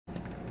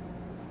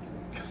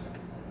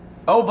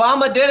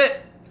Obama did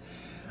it!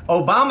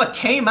 Obama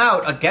came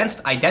out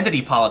against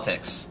identity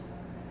politics.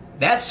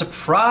 That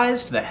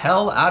surprised the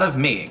hell out of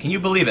me. Can you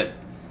believe it?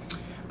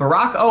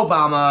 Barack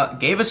Obama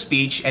gave a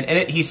speech, and in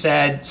it he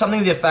said something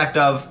to the effect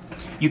of,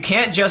 you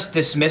can't just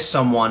dismiss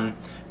someone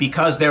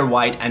because they're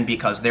white and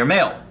because they're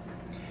male.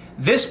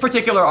 This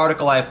particular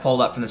article I have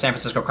pulled up from the San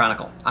Francisco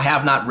Chronicle. I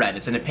have not read.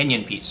 It's an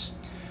opinion piece.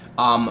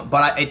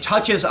 But it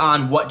touches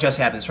on what just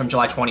happened. It's from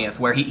July 20th,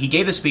 where he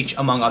gave the speech,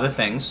 among other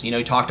things. You know,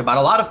 he talked about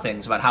a lot of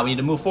things, about how we need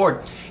to move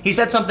forward. He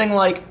said something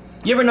like,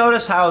 you ever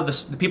notice how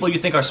the people you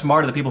think are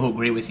smart are the people who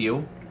agree with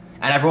you?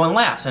 And everyone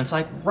laughs. And it's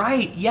like,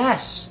 right,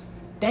 yes.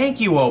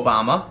 Thank you,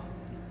 Obama.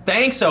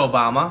 Thanks,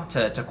 Obama,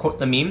 to quote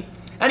the meme.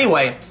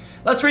 Anyway,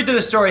 let's read through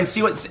the story and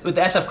see what the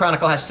SF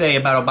Chronicle has to say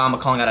about Obama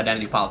calling out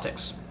identity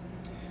politics.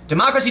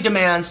 Democracy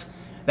demands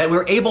that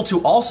we're able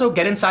to also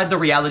get inside the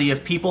reality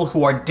of people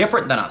who are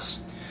different than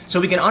us, so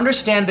we can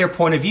understand their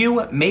point of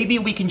view. Maybe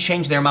we can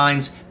change their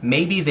minds,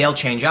 maybe they'll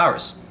change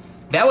ours.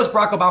 That was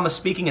Barack Obama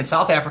speaking in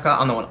South Africa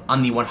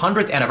on the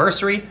 100th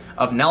anniversary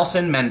of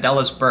Nelson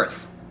Mandela's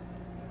birth.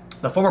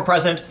 The former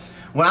president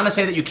went on to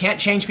say that you can't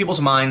change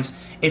people's minds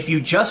if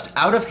you just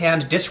out of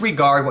hand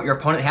disregard what your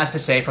opponent has to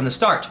say from the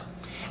start.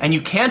 And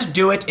you can't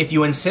do it if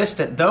you insist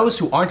that those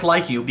who aren't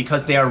like you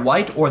because they are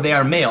white or they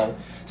are male,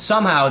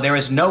 somehow there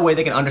is no way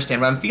they can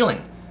understand what I'm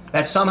feeling.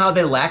 That somehow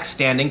they lack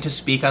standing to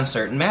speak on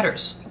certain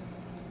matters.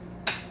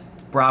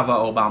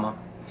 Bravo, Obama.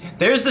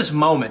 There's this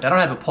moment, I don't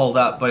have it pulled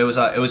up, but it was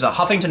a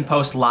Huffington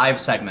Post live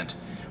segment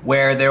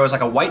where there was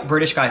like a white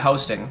British guy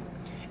hosting,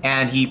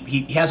 and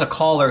he has a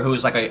caller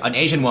who's like an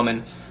Asian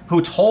woman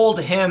who told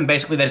him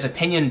basically that his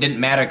opinion didn't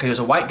matter because he was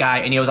a white guy,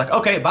 and he was like,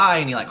 okay, bye,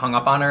 and he like hung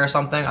up on her or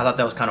something. I thought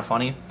that was kind of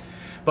funny.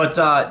 But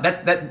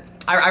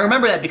I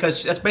remember that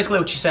because that's basically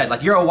what she said.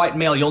 Like, you're a white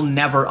male, you'll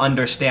never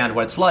understand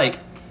what it's like.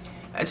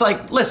 It's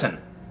like, listen,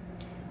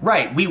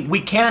 right, we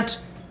can't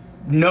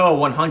know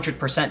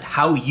 100%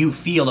 how you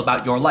feel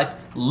about your life.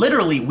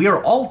 Literally, we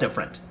are all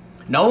different.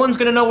 No one's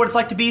gonna know what it's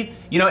like to be,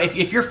 you know,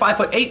 if you're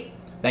 5'8",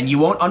 then you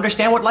won't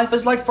understand what life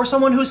is like for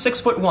someone who's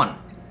 6'1".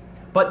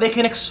 But they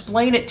can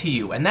explain it to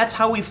you, and that's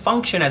how we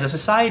function as a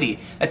society.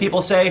 That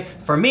people say,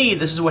 for me,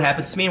 this is what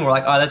happens to me, and we're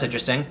like, oh, that's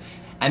interesting.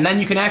 And then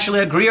you can actually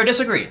agree or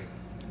disagree.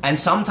 And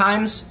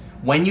sometimes,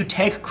 when you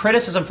take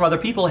criticism from other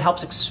people, it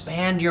helps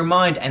expand your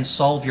mind and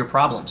solve your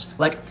problems.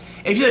 Like,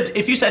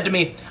 if you said to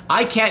me,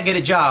 I can't get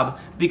a job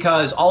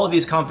because all of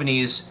these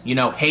companies, you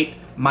know, hate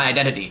my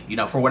identity, you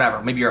know, for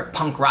whatever. Maybe you're a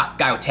punk rock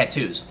guy with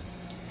tattoos.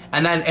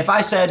 And then if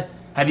I said,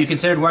 have you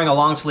considered wearing a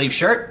long sleeve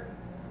shirt?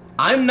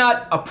 I'm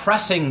not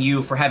oppressing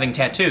you for having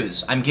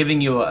tattoos. I'm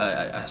giving you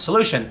a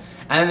solution.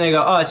 And then they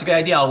go, oh, it's a good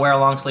idea. I'll wear a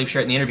long sleeve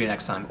shirt in the interview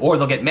next time. Or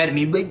they'll get mad at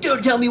me, like,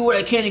 don't tell me what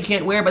I can and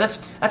can't wear. But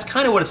that's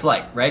kind of what it's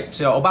like, right?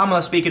 So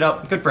Obama speaking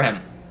up, good for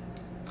him.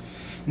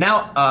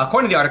 Now,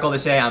 according to the article, they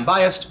say I'm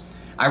biased.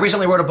 I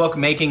recently wrote a book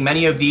making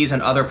many of these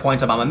and other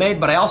points Obama made,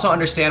 but I also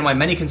understand why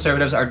many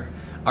conservatives are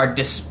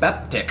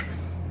dyspeptic,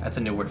 that's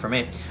a new word for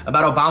me,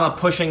 about Obama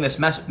pushing this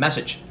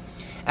message.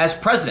 As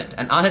president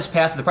and on his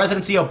path to the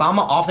presidency, Obama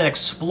often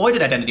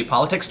exploited identity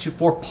politics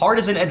for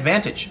partisan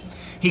advantage.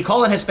 He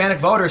called on Hispanic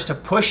voters to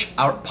punish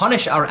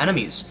our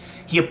enemies.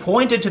 He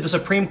appointed to the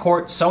Supreme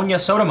Court Sonia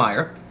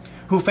Sotomayor,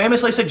 who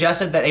famously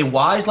suggested that a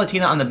wise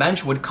Latina on the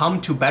bench would come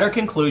to better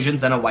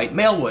conclusions than a white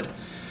male would.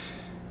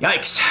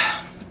 Yikes.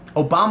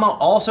 Obama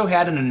also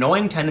had an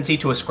annoying tendency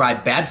to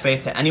ascribe bad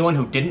faith to anyone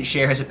who didn't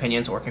share his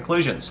opinions or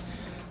conclusions.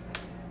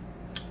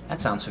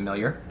 That sounds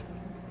familiar.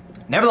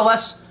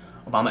 Nevertheless,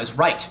 Obama is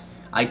right.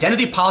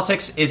 Identity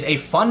politics is a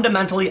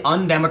fundamentally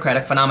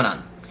undemocratic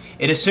phenomenon.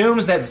 It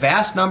assumes that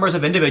vast numbers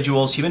of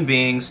individuals, human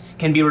beings,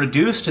 can be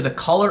reduced to the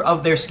color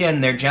of their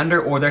skin, their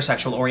gender, or their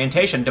sexual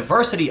orientation.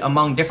 Diversity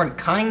among different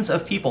kinds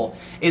of people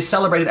is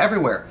celebrated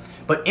everywhere,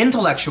 but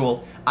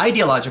intellectual,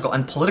 ideological,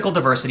 and political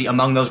diversity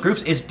among those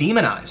groups is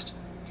demonized.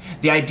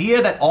 The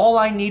idea that all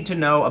I need to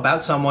know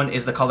about someone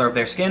is the color of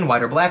their skin,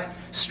 white or black,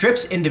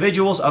 strips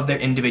individuals of their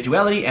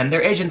individuality and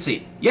their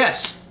agency.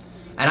 Yes,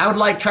 and I would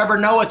like Trevor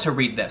Noah to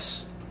read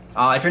this.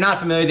 If you're not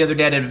familiar, the other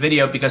day I did a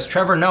video because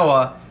Trevor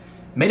Noah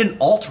made an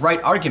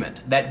alt-right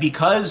argument that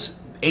because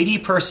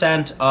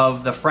 80%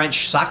 of the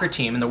French soccer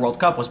team in the World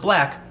Cup was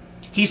black,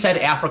 he said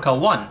Africa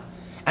won.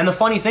 And the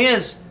funny thing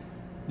is,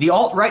 the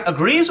alt-right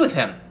agrees with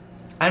him.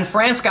 And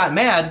France got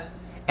mad,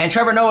 and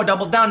Trevor Noah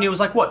doubled down, and he was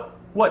like, what?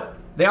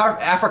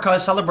 Africa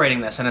is celebrating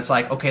this. And it's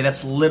like, okay,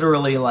 that's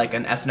literally like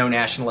an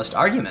ethno-nationalist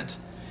argument.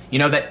 You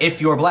know, that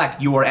if you're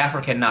black, you are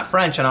African, not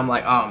French. And I'm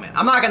like, oh man,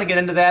 I'm not gonna get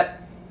into that.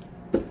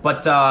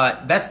 But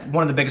that's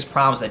one of the biggest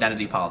problems with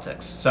identity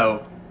politics.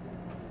 So,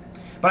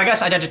 but I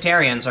guess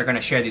identitarians are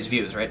gonna share these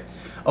views, right?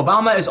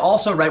 Obama is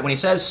also right when he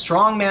says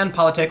strongman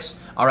politics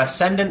are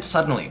ascendant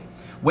suddenly,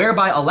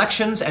 whereby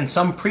elections and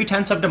some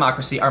pretense of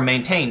democracy are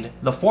maintained,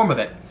 the form of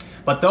it,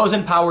 but those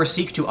in power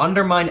seek to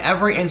undermine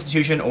every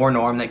institution or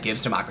norm that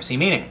gives democracy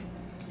meaning.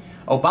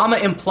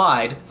 Obama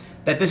implied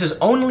that this is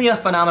only a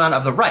phenomenon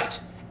of the right,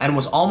 and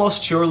was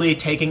almost surely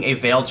taking a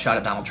veiled shot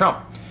at Donald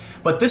Trump.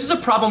 But this is a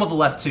problem of the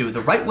left too.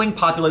 The right-wing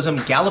populism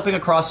galloping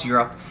across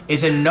Europe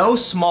is in no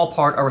small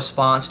part a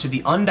response to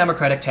the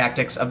undemocratic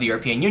tactics of the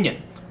European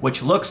Union,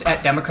 which looks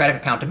at democratic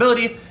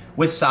accountability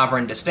with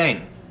sovereign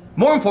disdain.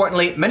 More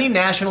importantly, many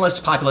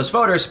nationalist populist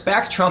voters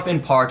backed Trump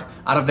in part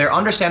out of their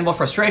understandable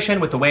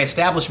frustration with the way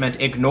establishment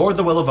ignored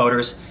the will of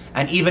voters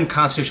and even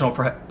constitutional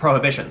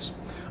prohibitions.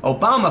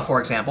 Obama, for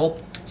example,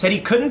 said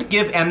he couldn't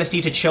give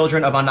amnesty to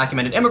children of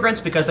undocumented immigrants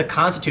because the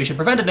Constitution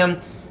prevented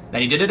him,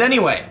 then he did it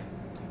anyway.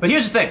 But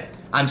here's the thing.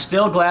 I'm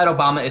still glad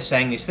Obama is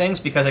saying these things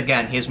because,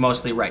 again, he is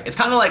mostly right. It's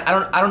kind of like,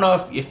 I don't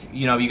know if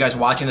you guys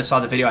watching this saw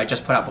the video I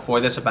just put out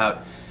before this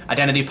about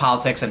identity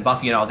politics and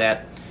Buffy and all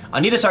that.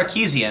 Anita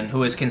Sarkeesian,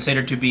 who is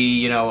considered to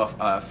be,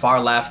 a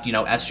far left,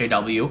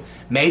 SJW,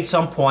 made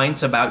some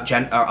points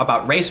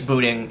about race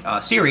booting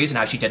series and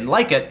how she didn't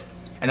like it,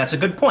 and that's a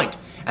good point.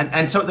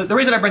 And so the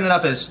reason I bring that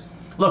up is,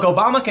 look,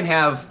 Obama can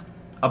have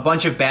a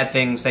bunch of bad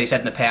things that he said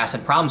in the past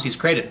and problems he's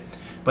created,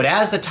 but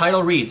as the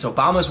title reads,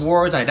 Obama's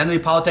words on identity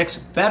politics,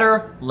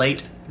 better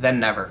late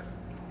than never.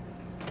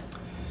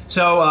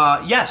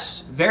 So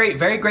yes, very,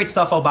 very great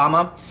stuff,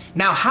 Obama.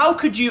 Now, how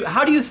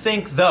do you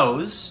think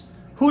those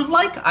who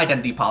like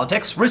identity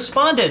politics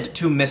responded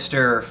to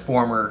Mr.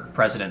 Former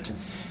President?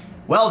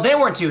 Well, they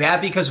weren't too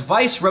happy because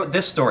Vice wrote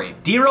this story.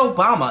 Dear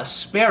Obama,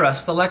 spare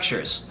us the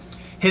lectures.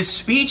 His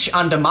speech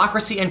on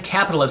democracy and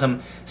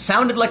capitalism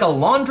sounded like a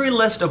laundry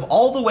list of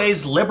all the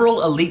ways liberal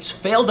elites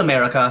failed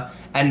America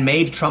and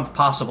made Trump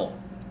possible.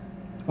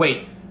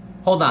 Wait,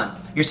 hold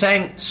on. You're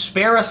saying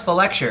spare us the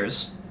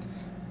lectures,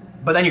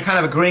 but then you're kind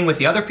of agreeing with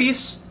the other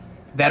piece?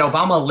 That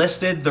Obama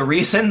listed the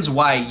reasons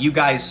why you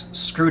guys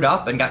screwed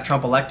up and got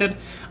Trump elected?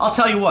 I'll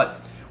tell you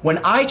what, when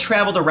I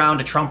traveled around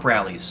to Trump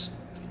rallies,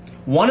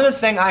 one of the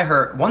things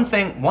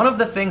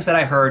that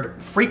I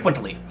heard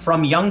frequently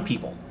from young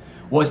people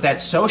was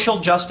that social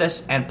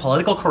justice and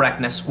political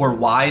correctness were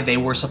why they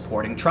were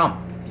supporting Trump.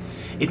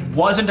 It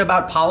wasn't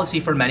about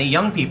policy for many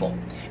young people.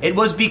 It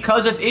was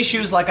because of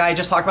issues like I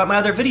just talked about in my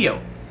other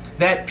video,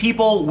 that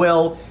people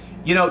will,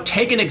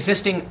 take an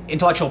existing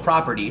intellectual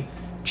property,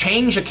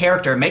 change a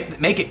character,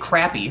 make it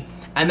crappy,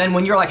 and then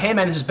when you're like, hey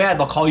man, this is bad,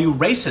 they'll call you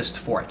racist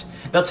for it.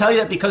 They'll tell you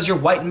that because you're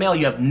white and male,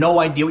 you have no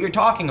idea what you're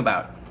talking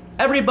about.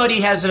 Everybody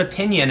has an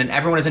opinion and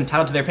everyone is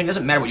entitled to their opinion. It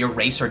doesn't matter what your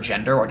race or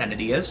gender or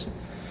identity is.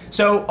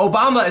 So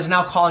Obama is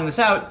now calling this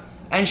out,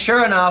 and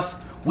sure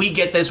enough, we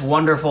get this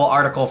wonderful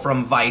article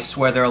from Vice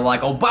where they're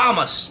like,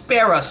 Obama,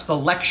 spare us the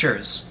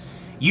lectures.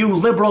 You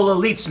liberal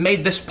elites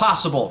made this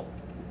possible.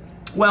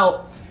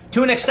 Well,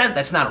 to an extent,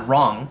 that's not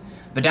wrong.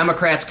 The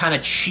Democrats kind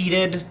of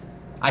cheated.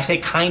 I say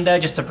kinda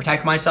just to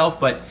protect myself,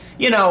 but,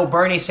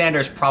 Bernie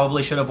Sanders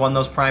probably should have won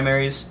those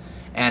primaries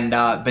and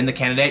been the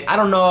candidate. I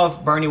don't know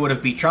if Bernie would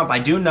have beat Trump. I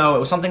do know it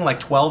was something like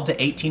 12 to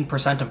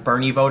 18% of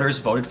Bernie voters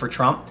voted for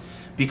Trump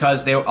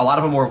because a lot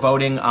of them were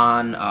voting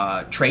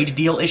on trade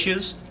deal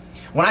issues.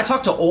 When I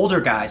talked to older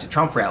guys at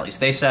Trump rallies,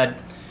 they said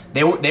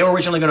they were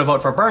originally going to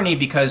vote for Bernie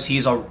because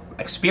he's an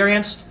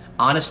experienced,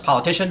 honest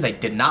politician. They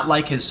did not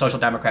like his social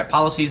democrat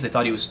policies. They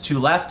thought he was too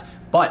left,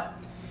 but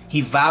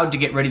he vowed to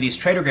get rid of these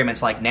trade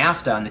agreements like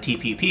NAFTA and the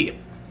TPP.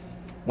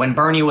 When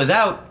Bernie was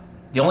out,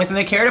 the only thing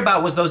they cared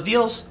about was those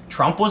deals.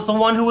 Trump was the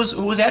one who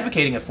was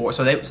advocating it for,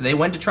 so they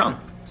went to Trump.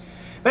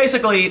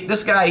 Basically,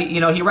 this guy,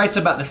 he writes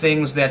about the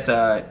things that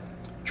that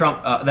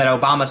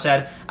Obama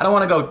said. I don't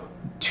want to go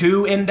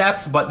too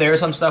in-depth, but there's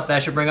some stuff that I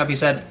should bring up. He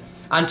said,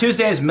 on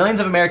Tuesdays, millions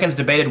of Americans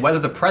debated whether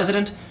the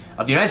President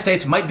of the United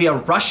States might be a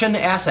Russian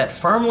asset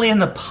firmly in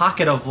the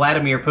pocket of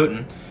Vladimir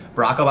Putin.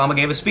 Barack Obama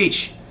gave a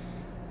speech.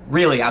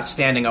 Really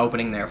outstanding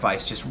opening there,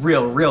 Vice. Just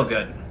real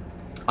good.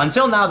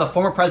 Until now, the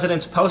former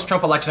president's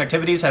post-Trump election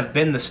activities have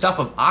been the stuff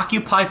of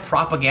Occupy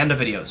propaganda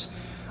videos,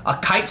 a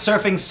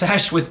kite-surfing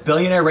sesh with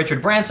billionaire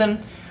Richard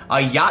Branson, a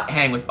yacht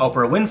hang with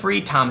Oprah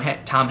Winfrey,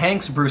 Tom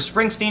Hanks, Bruce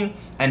Springsteen,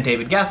 and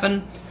David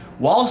Geffen,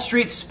 Wall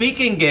Street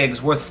speaking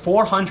gigs worth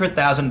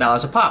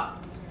 $400,000 a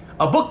pop,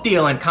 a book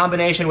deal in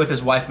combination with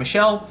his wife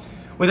Michelle,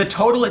 with a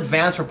total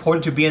advance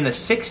reported to be in the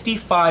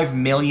 $65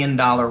 million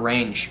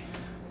range.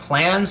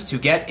 Plans to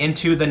get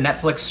into the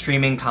Netflix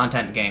streaming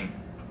content game.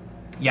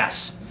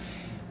 Yes,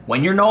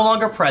 when you're no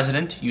longer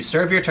president, you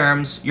serve your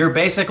terms, you're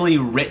basically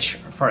rich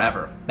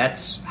forever.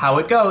 That's how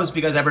it goes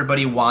because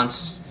everybody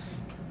wants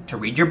to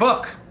read your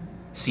book,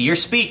 see your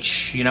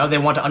speech, they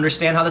want to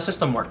understand how the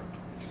system works.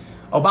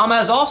 Obama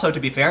has also, to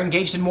be fair,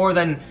 engaged in more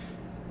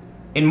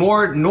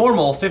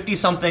normal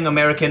 50-something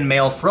American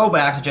male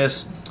throwbacks,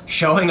 just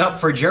showing up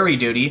for jury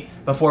duty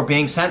before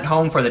being sent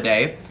home for the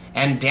day,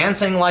 and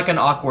dancing like an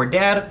awkward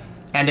dad.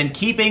 And in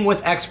keeping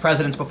with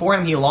ex-presidents before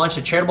him, he launched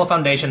a charitable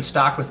foundation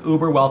stocked with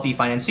uber-wealthy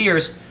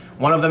financiers.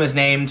 One of them is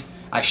named,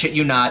 I shit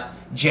you not,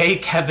 J.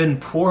 Kevin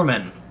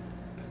Poorman.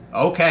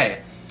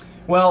 Okay.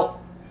 Well,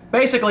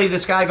 basically,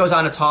 this guy goes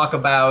on to talk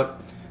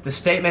about the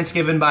statements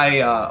given by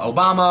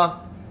Obama.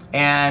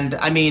 And,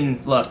 I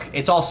mean, look,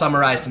 it's all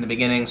summarized in the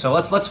beginning, so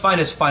let's find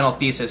his final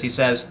thesis. He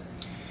says,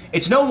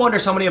 it's no wonder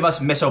so many of us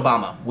miss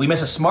Obama. We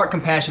miss a smart,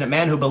 compassionate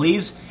man who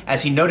believes,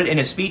 as he noted in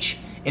his speech,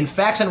 in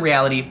facts and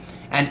reality,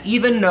 and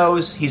even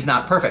knows he's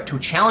not perfect, who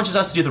challenges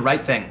us to do the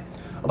right thing.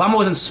 Obama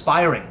was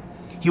inspiring.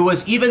 He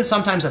was even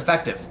sometimes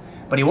effective,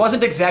 but he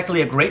wasn't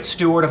exactly a great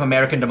steward of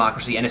American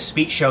democracy, and his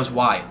speech shows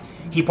why.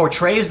 He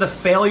portrays the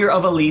failure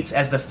of elites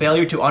as the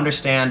failure to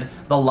understand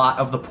the lot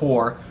of the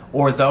poor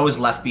or those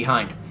left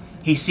behind.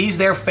 He sees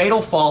their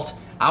fatal fault,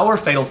 our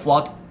fatal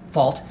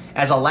fault,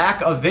 as a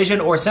lack of vision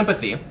or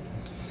sympathy.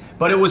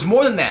 But it was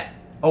more than that.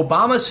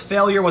 Obama's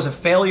failure was a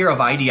failure of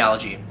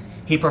ideology.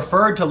 He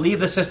preferred to leave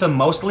the system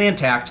mostly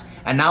intact,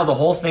 and now the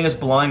whole thing is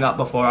blowing up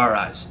before our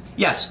eyes.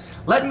 Yes,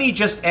 let me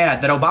just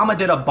add that Obama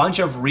did a bunch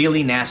of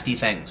really nasty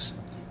things.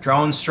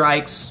 Drone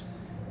strikes,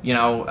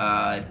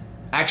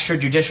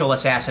 extrajudicial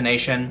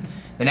assassination,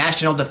 the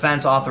National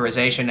Defense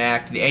Authorization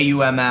Act, the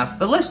AUMF,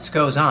 the list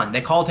goes on.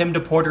 They called him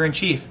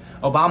Deporter-in-Chief.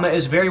 Obama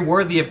is very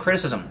worthy of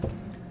criticism.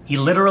 He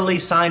literally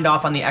signed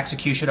off on the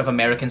execution of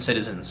American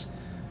citizens.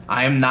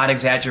 I am not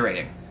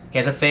exaggerating. He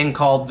has a thing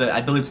called,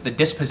 I believe it's the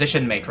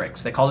disposition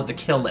matrix. They called it the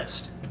kill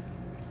list.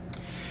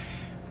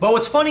 But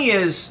what's funny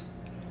is,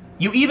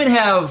 you even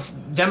have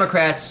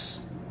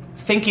Democrats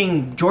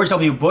thinking George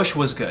W. Bush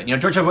was good.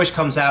 George W. Bush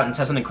comes out and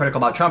says something critical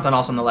about Trump, and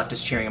all of a sudden the left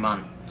is cheering him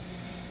on.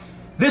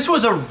 This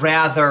was a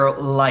rather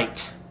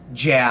light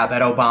jab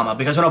at Obama,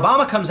 because when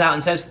Obama comes out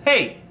and says,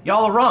 hey,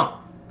 y'all are wrong.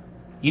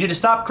 You need to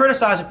stop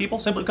criticizing people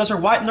simply because they're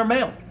white and they're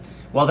male.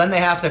 Well, then they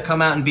have to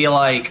come out and be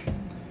like,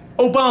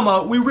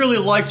 Obama, we really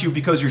liked you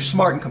because you're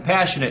smart and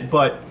compassionate,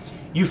 but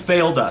you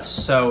failed us.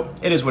 So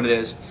it is what it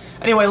is.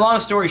 Anyway, long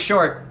story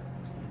short,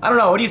 I don't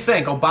know, what do you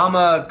think?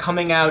 Obama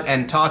coming out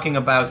and talking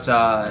about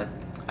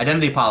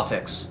identity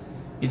politics.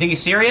 You think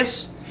he's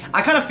serious?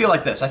 I kind of feel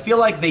like this. I feel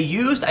like they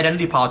used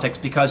identity politics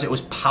because it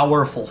was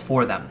powerful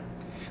for them.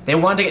 They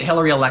wanted to get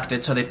Hillary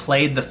elected, so they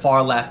played the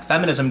far-left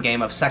feminism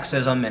game of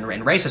sexism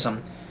and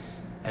racism,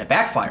 and it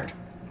backfired.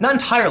 Not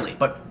entirely,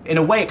 but in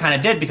a way it kind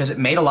of did, because it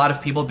made a lot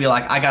of people be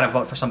like, I gotta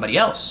vote for somebody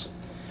else.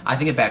 I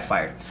think it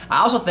backfired.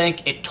 I also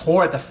think it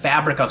tore at the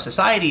fabric of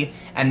society,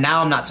 and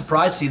now I'm not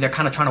surprised to see they're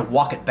kind of trying to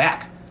walk it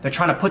back. They're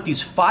trying to put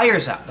these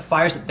fires out, the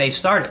fires that they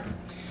started.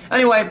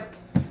 Anyway,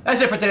 that's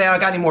it for today. I don't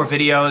got any more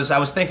videos. I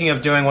was thinking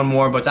of doing one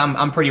more, but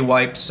I'm pretty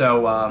wiped,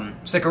 so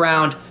stick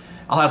around.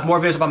 I'll have more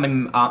videos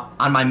about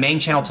on my main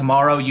channel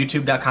tomorrow,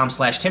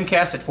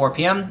 youtube.com/timcast at 4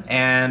 p.m.,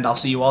 and I'll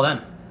see you all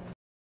then.